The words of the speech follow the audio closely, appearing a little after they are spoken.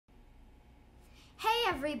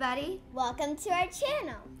everybody! Welcome to our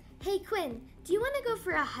channel. Hey Quinn, do you want to go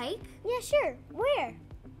for a hike? Yeah, sure. Where?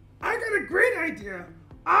 I got a great idea.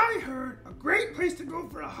 I heard a great place to go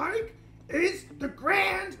for a hike is the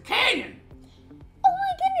Grand Canyon. Oh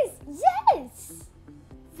my goodness, yes!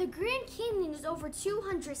 The Grand Canyon is over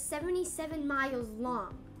 277 miles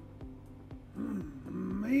long.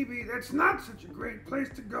 Maybe that's not such a great place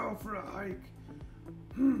to go for a hike.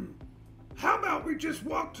 How about we just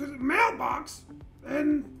walk to the mailbox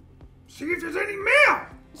and see if there's any mail?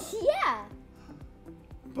 Yeah.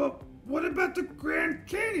 But what about the Grand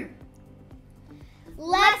Canyon?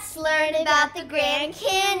 Let's learn about the Grand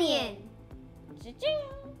Canyon.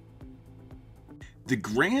 The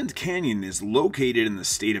Grand Canyon is located in the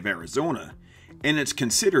state of Arizona, and it's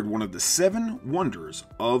considered one of the 7 wonders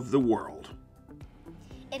of the world.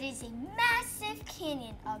 It is a massive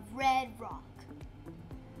canyon of red rock.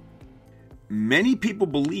 Many people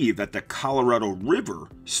believe that the Colorado River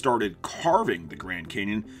started carving the Grand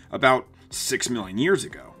Canyon about 6 million years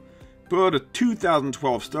ago, but a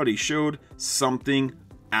 2012 study showed something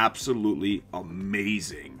absolutely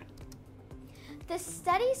amazing. The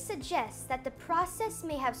study suggests that the process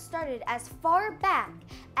may have started as far back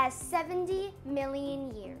as 70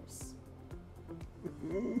 million years.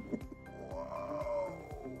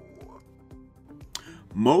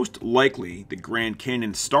 Most likely, the Grand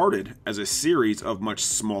Canyon started as a series of much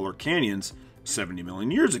smaller canyons 70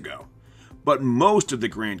 million years ago, but most of the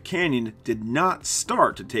Grand Canyon did not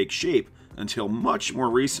start to take shape until much more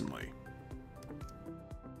recently.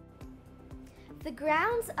 The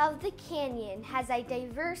grounds of the canyon has a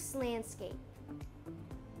diverse landscape.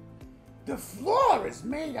 The floor is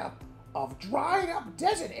made up of dried up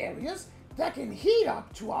desert areas that can heat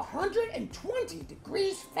up to 120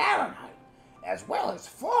 degrees Fahrenheit, as well as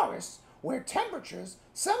forests where temperatures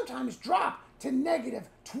sometimes drop to negative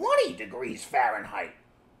 20 degrees Fahrenheit.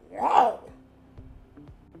 Whoa!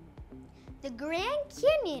 The Grand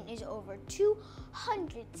Canyon is over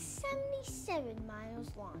 277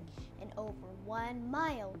 miles long and over 1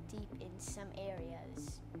 mile deep in some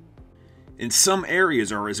areas. And some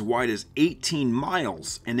areas are as wide as 18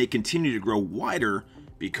 miles, and they continue to grow wider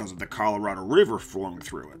because of the Colorado River flowing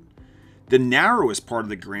through it. The narrowest part of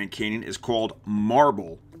the Grand Canyon is called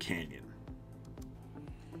Marble Canyon.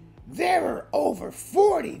 There are over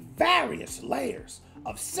 40 various layers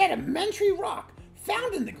of sedimentary rock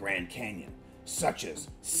found in the Grand Canyon, such as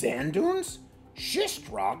sand dunes, schist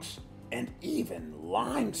rocks, and even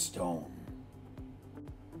limestone.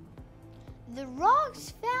 The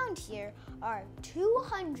rocks found here are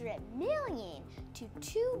 200 million to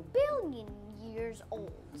 2 billion years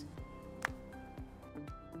old.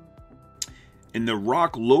 And the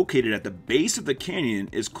rock located at the base of the canyon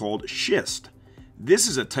is called schist. This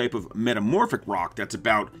is a type of metamorphic rock that's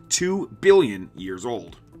about 2 billion years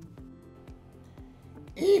old.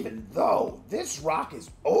 Even though this rock is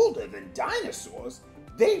older than dinosaurs,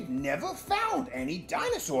 they've never found any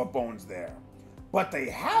dinosaur bones there. But they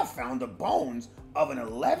have found the bones of an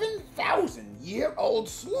 11,000-year-old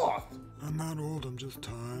sloth. I'm not old, I'm just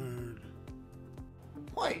tired.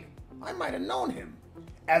 Wait, I might have known him.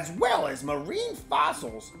 As well as marine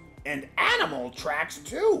fossils and animal tracks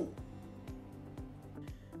too.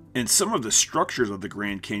 And some of the structures of the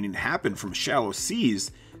Grand Canyon happen from shallow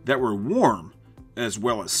seas that were warm, as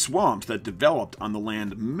well as swamps that developed on the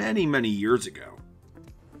land many, many years ago.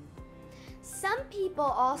 Some people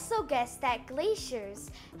also guess that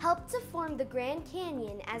glaciers helped to form the Grand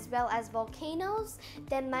Canyon, as well as volcanoes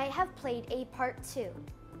that might have played a part too.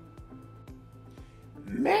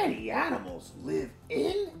 Many animals live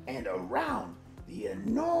in and around the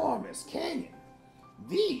enormous canyon.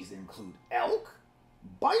 These include elk,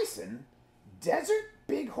 bison, desert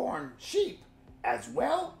bighorn sheep, as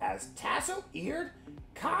well as tassel-eared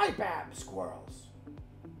kaibab squirrels.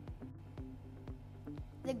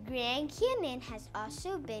 The Grand Canyon has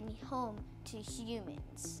also been home to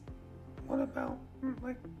humans. What about,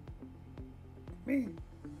 like, me?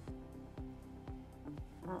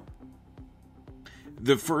 Oh.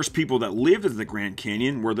 The first people that lived in the Grand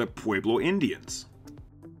Canyon were the Pueblo Indians.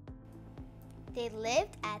 They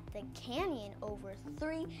lived at the canyon over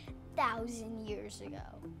 3,000 years ago.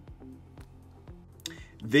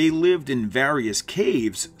 They lived in various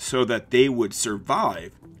caves so that they would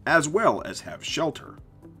survive, as well as have shelter.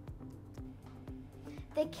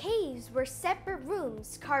 The caves were separate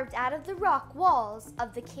rooms carved out of the rock walls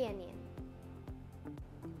of the canyon.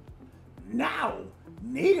 Now,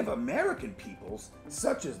 Native American peoples,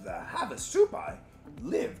 such as the Havasupai,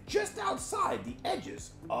 live just outside the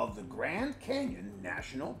edges of the Grand Canyon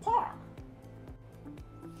National Park.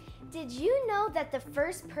 Did you know that the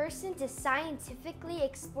first person to scientifically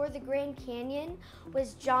explore the Grand Canyon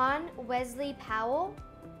was John Wesley Powell?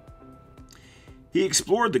 He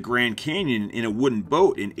explored the Grand Canyon in a wooden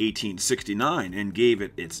boat in 1869 and gave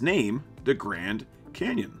it its name, the Grand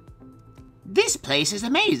Canyon. This place is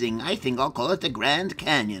amazing. I think I'll call it the Grand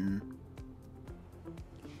Canyon.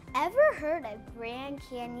 Ever heard of Grand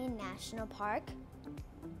Canyon National Park?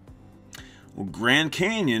 Well, Grand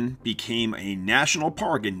Canyon became a national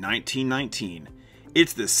park in 1919.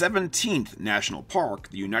 It's the 17th national park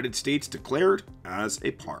the United States declared as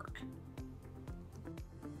a park.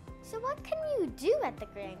 So what can you do at the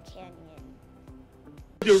Grand Canyon?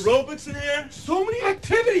 Aerobics in here? So many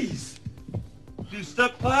activities! Do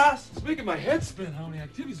step class? It's making my head spin how many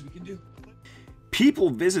activities we can do. People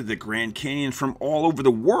visit the Grand Canyon from all over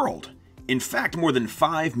the world. In fact, more than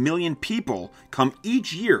 5 million people come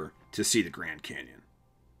each year to see the Grand Canyon.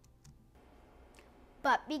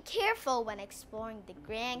 But be careful when exploring the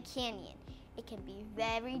Grand Canyon. It can be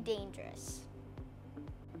very dangerous.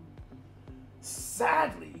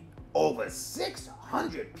 Sadly, over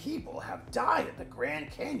 600 people have died at the Grand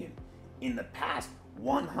Canyon in the past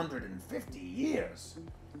 150 years.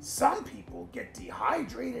 Some people get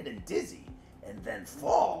dehydrated and dizzy and then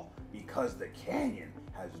fall because the canyon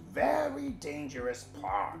has very dangerous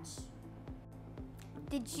parts.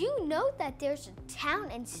 Did you know that there's a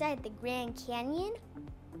town inside the Grand Canyon?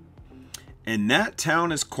 And that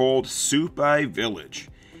town is called Supai Village.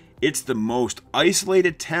 It's the most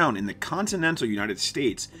isolated town in the continental United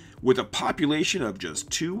States with a population of just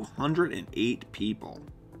 208 people.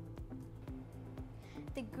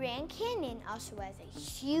 The Grand Canyon also has a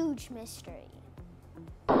huge mystery.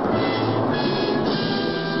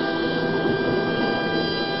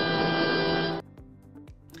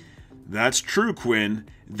 That's true, Quinn.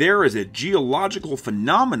 There is a geological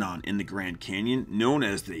phenomenon in the Grand Canyon known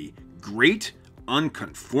as the Great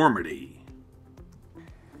Unconformity.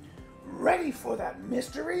 Ready for that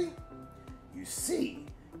mystery? You see,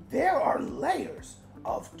 there are layers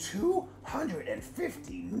of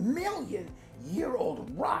 250 million year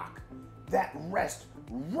old rock that rest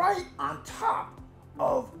right on top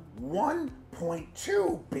of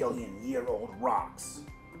 1.2 billion year old rocks.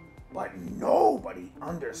 But nobody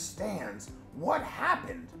understands what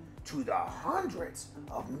happened to the hundreds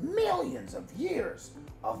of millions of years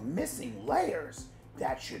of missing layers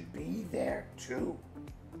that should be there too.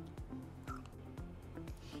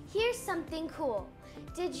 Here's something cool.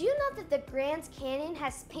 Did you know that the Grand Canyon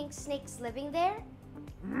has pink snakes living there?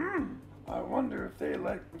 I wonder if they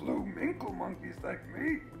like blue minkle monkeys like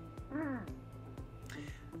me.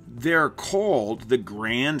 They're called the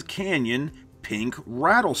Grand Canyon pink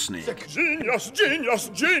rattlesnake. Genius, genius,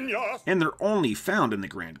 genius! And they're only found in the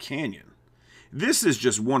Grand Canyon. This is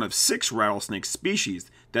just one of 6 rattlesnake species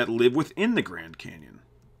that live within the Grand Canyon.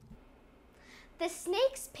 The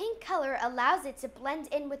snake's pink color allows it to blend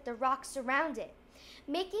in with the rocks around it,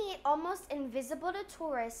 making it almost invisible to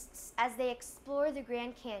tourists as they explore the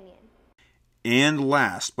Grand Canyon. And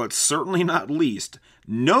last, but certainly not least,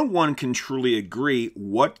 no one can truly agree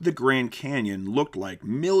what the Grand Canyon looked like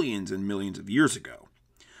millions and millions of years ago.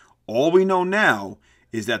 All we know now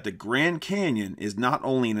is that the Grand Canyon is not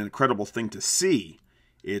only an incredible thing to see,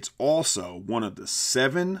 it's also one of the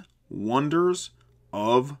 7 wonders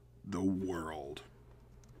of the world.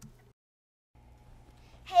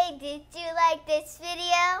 Hey, did you like this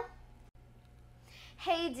video?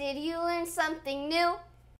 Hey, did you learn something new?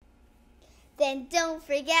 Then don't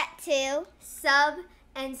forget to Sub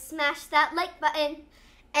and smash that like button.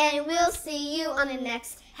 And we'll see you on the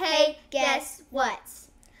next Hey, Guess What?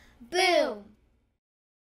 Boom!